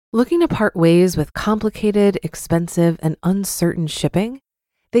Looking to part ways with complicated, expensive, and uncertain shipping?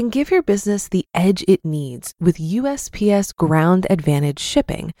 Then give your business the edge it needs with USPS Ground Advantage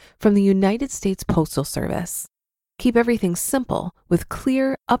shipping from the United States Postal Service. Keep everything simple with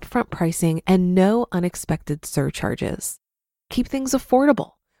clear, upfront pricing and no unexpected surcharges. Keep things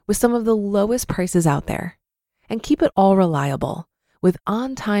affordable with some of the lowest prices out there. And keep it all reliable with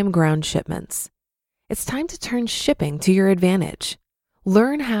on-time ground shipments. It's time to turn shipping to your advantage.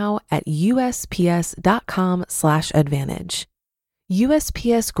 Learn how at USPS.com/advantage.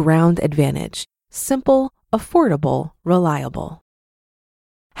 USPS Ground Advantage. Simple, affordable, reliable.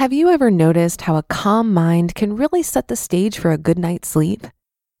 Have you ever noticed how a calm mind can really set the stage for a good night's sleep?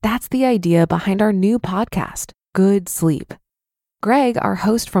 That's the idea behind our new podcast, Good Sleep. Greg, our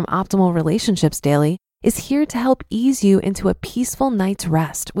host from Optimal Relationships Daily, is here to help ease you into a peaceful night's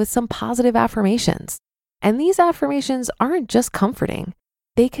rest with some positive affirmations. And these affirmations aren't just comforting.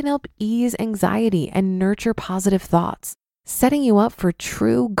 They can help ease anxiety and nurture positive thoughts, setting you up for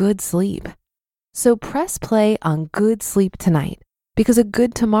true good sleep. So press play on Good Sleep tonight, because a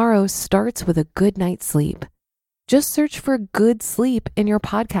good tomorrow starts with a good night's sleep. Just search for Good Sleep in your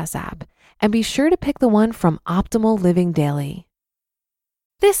podcast app and be sure to pick the one from Optimal Living Daily.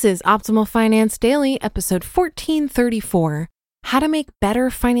 This is Optimal Finance Daily, episode 1434, How to Make Better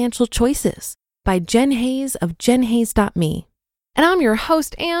Financial Choices by Jen Hayes of jenhayes.me. And I'm your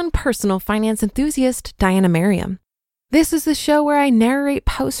host and personal finance enthusiast, Diana Merriam. This is the show where I narrate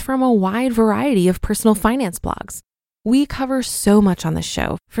posts from a wide variety of personal finance blogs. We cover so much on the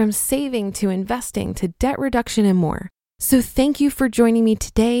show, from saving to investing to debt reduction and more. So thank you for joining me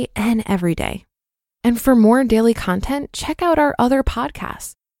today and every day. And for more daily content, check out our other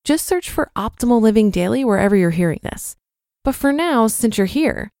podcasts. Just search for Optimal Living Daily wherever you're hearing this. But for now, since you're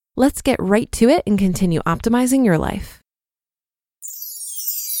here, let's get right to it and continue optimizing your life.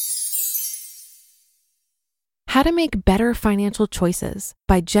 How to Make Better Financial Choices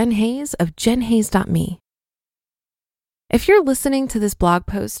by Jen Hayes of jenhayes.me. If you're listening to this blog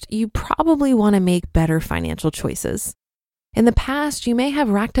post, you probably want to make better financial choices. In the past, you may have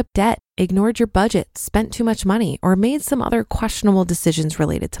racked up debt, ignored your budget, spent too much money, or made some other questionable decisions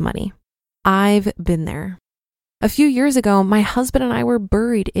related to money. I've been there. A few years ago, my husband and I were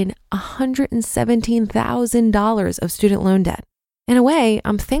buried in $117,000 of student loan debt. In a way,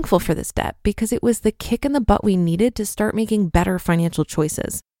 I'm thankful for this debt because it was the kick in the butt we needed to start making better financial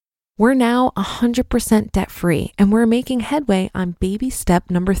choices. We're now 100% debt-free, and we're making headway on baby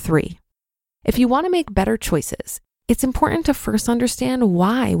step number 3. If you want to make better choices, it's important to first understand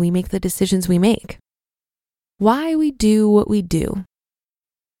why we make the decisions we make. Why we do what we do.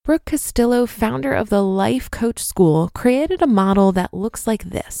 Brooke Castillo, founder of the Life Coach School, created a model that looks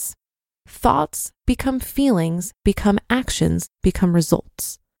like this. Thoughts become feelings, become actions, become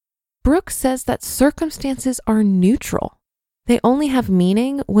results. Brooke says that circumstances are neutral. They only have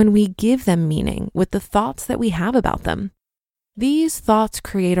meaning when we give them meaning with the thoughts that we have about them. These thoughts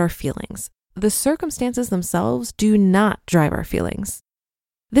create our feelings. The circumstances themselves do not drive our feelings.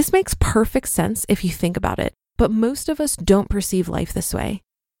 This makes perfect sense if you think about it, but most of us don't perceive life this way.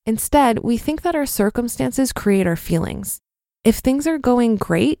 Instead, we think that our circumstances create our feelings. If things are going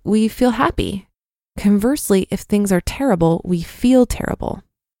great, we feel happy. Conversely, if things are terrible, we feel terrible.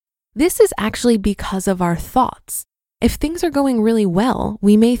 This is actually because of our thoughts. If things are going really well,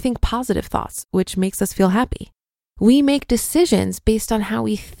 we may think positive thoughts, which makes us feel happy. We make decisions based on how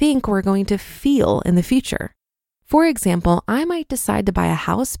we think we're going to feel in the future. For example, I might decide to buy a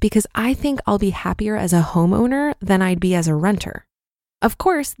house because I think I'll be happier as a homeowner than I'd be as a renter. Of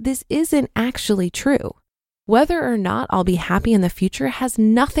course, this isn't actually true. Whether or not I'll be happy in the future has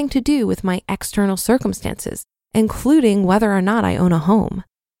nothing to do with my external circumstances, including whether or not I own a home.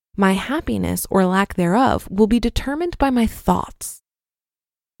 My happiness or lack thereof will be determined by my thoughts.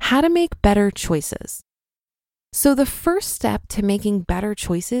 How to make better choices. So the first step to making better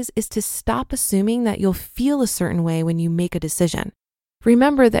choices is to stop assuming that you'll feel a certain way when you make a decision.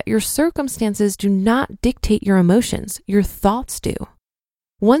 Remember that your circumstances do not dictate your emotions, your thoughts do.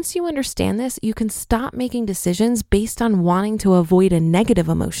 Once you understand this, you can stop making decisions based on wanting to avoid a negative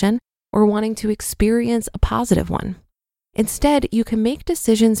emotion or wanting to experience a positive one. Instead, you can make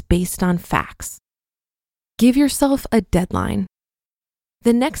decisions based on facts. Give yourself a deadline.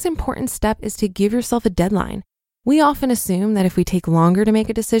 The next important step is to give yourself a deadline. We often assume that if we take longer to make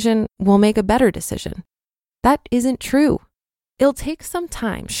a decision, we'll make a better decision. That isn't true. It'll take some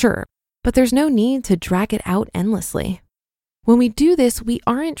time, sure, but there's no need to drag it out endlessly. When we do this, we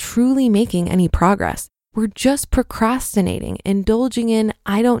aren't truly making any progress. We're just procrastinating, indulging in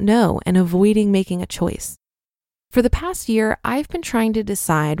I don't know, and avoiding making a choice. For the past year, I've been trying to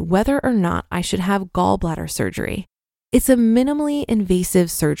decide whether or not I should have gallbladder surgery. It's a minimally invasive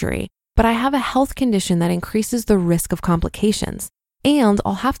surgery, but I have a health condition that increases the risk of complications, and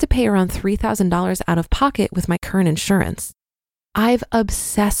I'll have to pay around $3,000 out of pocket with my current insurance. I've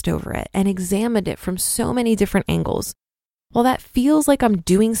obsessed over it and examined it from so many different angles. While that feels like I'm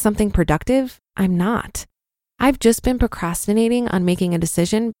doing something productive, I'm not. I've just been procrastinating on making a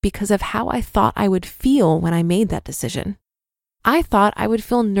decision because of how I thought I would feel when I made that decision. I thought I would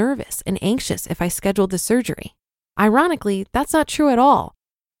feel nervous and anxious if I scheduled the surgery. Ironically, that's not true at all.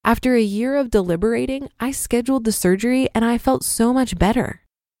 After a year of deliberating, I scheduled the surgery and I felt so much better.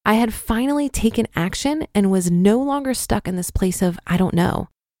 I had finally taken action and was no longer stuck in this place of, I don't know.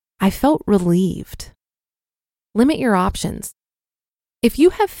 I felt relieved. Limit your options. If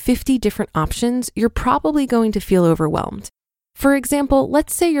you have 50 different options, you're probably going to feel overwhelmed. For example,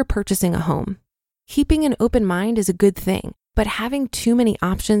 let's say you're purchasing a home. Keeping an open mind is a good thing, but having too many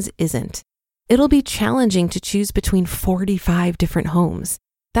options isn't. It'll be challenging to choose between 45 different homes.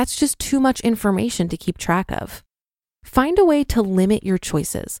 That's just too much information to keep track of. Find a way to limit your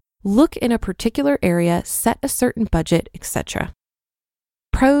choices. Look in a particular area, set a certain budget, etc.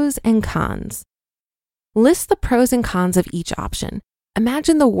 Pros and cons. List the pros and cons of each option.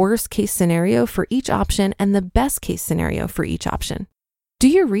 Imagine the worst case scenario for each option and the best case scenario for each option. Do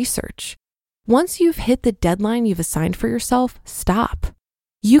your research. Once you've hit the deadline you've assigned for yourself, stop.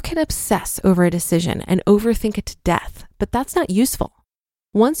 You can obsess over a decision and overthink it to death, but that's not useful.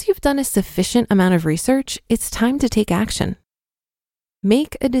 Once you've done a sufficient amount of research, it's time to take action.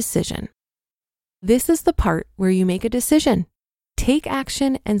 Make a decision. This is the part where you make a decision. Take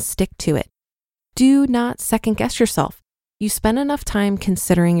action and stick to it. Do not second guess yourself. You spend enough time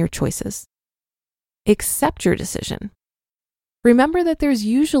considering your choices. Accept your decision. Remember that there's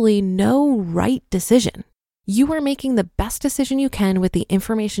usually no right decision. You are making the best decision you can with the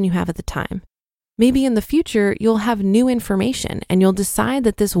information you have at the time. Maybe in the future, you'll have new information and you'll decide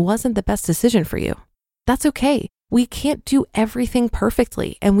that this wasn't the best decision for you. That's okay. We can't do everything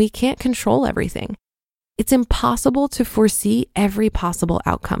perfectly and we can't control everything. It's impossible to foresee every possible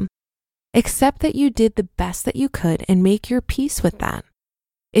outcome. Accept that you did the best that you could and make your peace with that.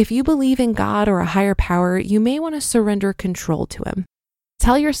 If you believe in God or a higher power, you may want to surrender control to Him.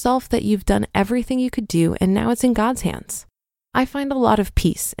 Tell yourself that you've done everything you could do and now it's in God's hands. I find a lot of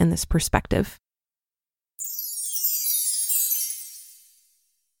peace in this perspective.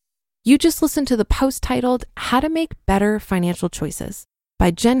 You just listened to the post titled How to Make Better Financial Choices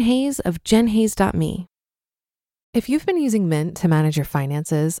by Jen Hayes of jenhayes.me. If you've been using Mint to manage your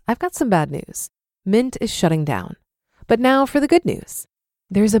finances, I've got some bad news. Mint is shutting down. But now for the good news.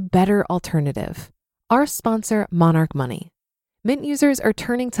 There's a better alternative. Our sponsor, Monarch Money. Mint users are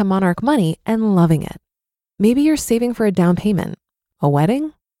turning to Monarch Money and loving it. Maybe you're saving for a down payment, a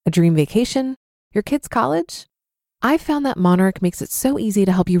wedding, a dream vacation, your kids' college. I've found that Monarch makes it so easy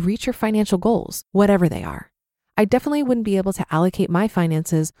to help you reach your financial goals, whatever they are. I definitely wouldn't be able to allocate my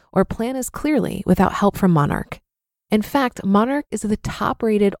finances or plan as clearly without help from Monarch. In fact, Monarch is the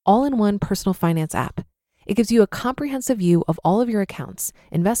top-rated all-in-one personal finance app. It gives you a comprehensive view of all of your accounts,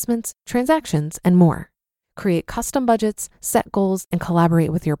 investments, transactions, and more. Create custom budgets, set goals, and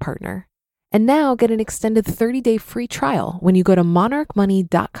collaborate with your partner. And now get an extended 30-day free trial when you go to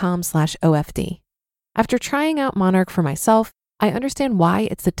monarchmoney.com/OFD. After trying out Monarch for myself, I understand why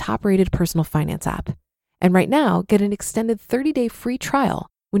it's the top-rated personal finance app. And right now, get an extended 30-day free trial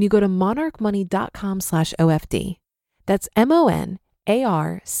when you go to monarchmoney.com/OFD. That's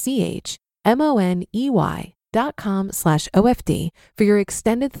monarchmoney.com/OFD for your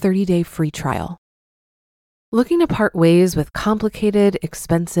extended 30-day free trial. Looking to part ways with complicated,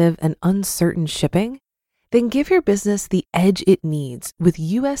 expensive, and uncertain shipping? Then give your business the edge it needs with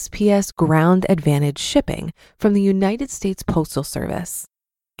USPS Ground Advantage shipping from the United States Postal Service.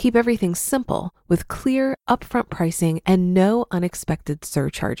 Keep everything simple with clear, upfront pricing and no unexpected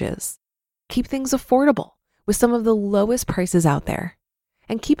surcharges. Keep things affordable with some of the lowest prices out there.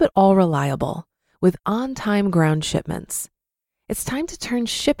 And keep it all reliable with on-time ground shipments. It's time to turn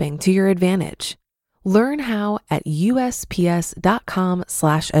shipping to your advantage. Learn how at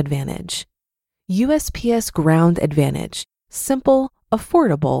USPS.com/advantage. USPS Ground Advantage. Simple,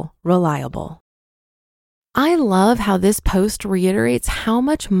 affordable, reliable. I love how this post reiterates how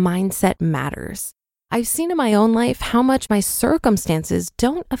much mindset matters. I've seen in my own life how much my circumstances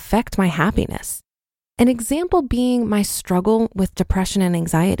don't affect my happiness. An example being my struggle with depression and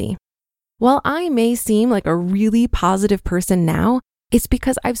anxiety. While I may seem like a really positive person now, it's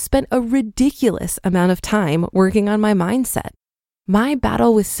because I've spent a ridiculous amount of time working on my mindset. My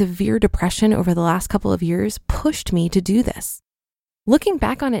battle with severe depression over the last couple of years pushed me to do this. Looking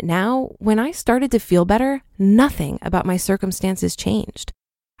back on it now, when I started to feel better, nothing about my circumstances changed.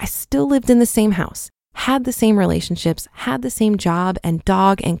 I still lived in the same house, had the same relationships, had the same job and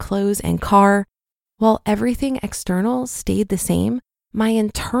dog and clothes and car. While everything external stayed the same, my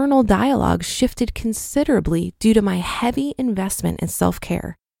internal dialogue shifted considerably due to my heavy investment in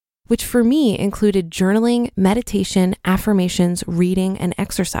self-care, which for me included journaling, meditation, affirmations, reading, and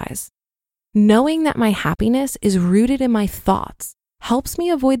exercise. Knowing that my happiness is rooted in my thoughts helps me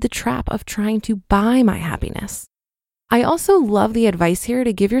avoid the trap of trying to buy my happiness. I also love the advice here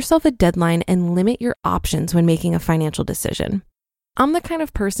to give yourself a deadline and limit your options when making a financial decision. I'm the kind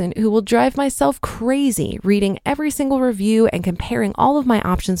of person who will drive myself crazy reading every single review and comparing all of my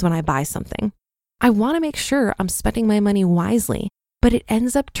options when I buy something. I want to make sure I'm spending my money wisely, but it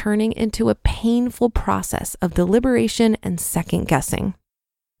ends up turning into a painful process of deliberation and second guessing.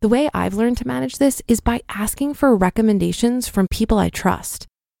 The way I've learned to manage this is by asking for recommendations from people I trust.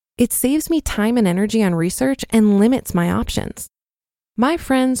 It saves me time and energy on research and limits my options. My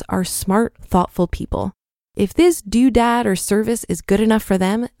friends are smart, thoughtful people. If this doodad or service is good enough for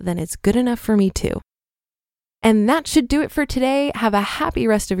them, then it's good enough for me too. And that should do it for today. Have a happy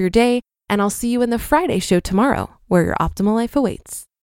rest of your day, and I'll see you in the Friday show tomorrow, where your optimal life awaits.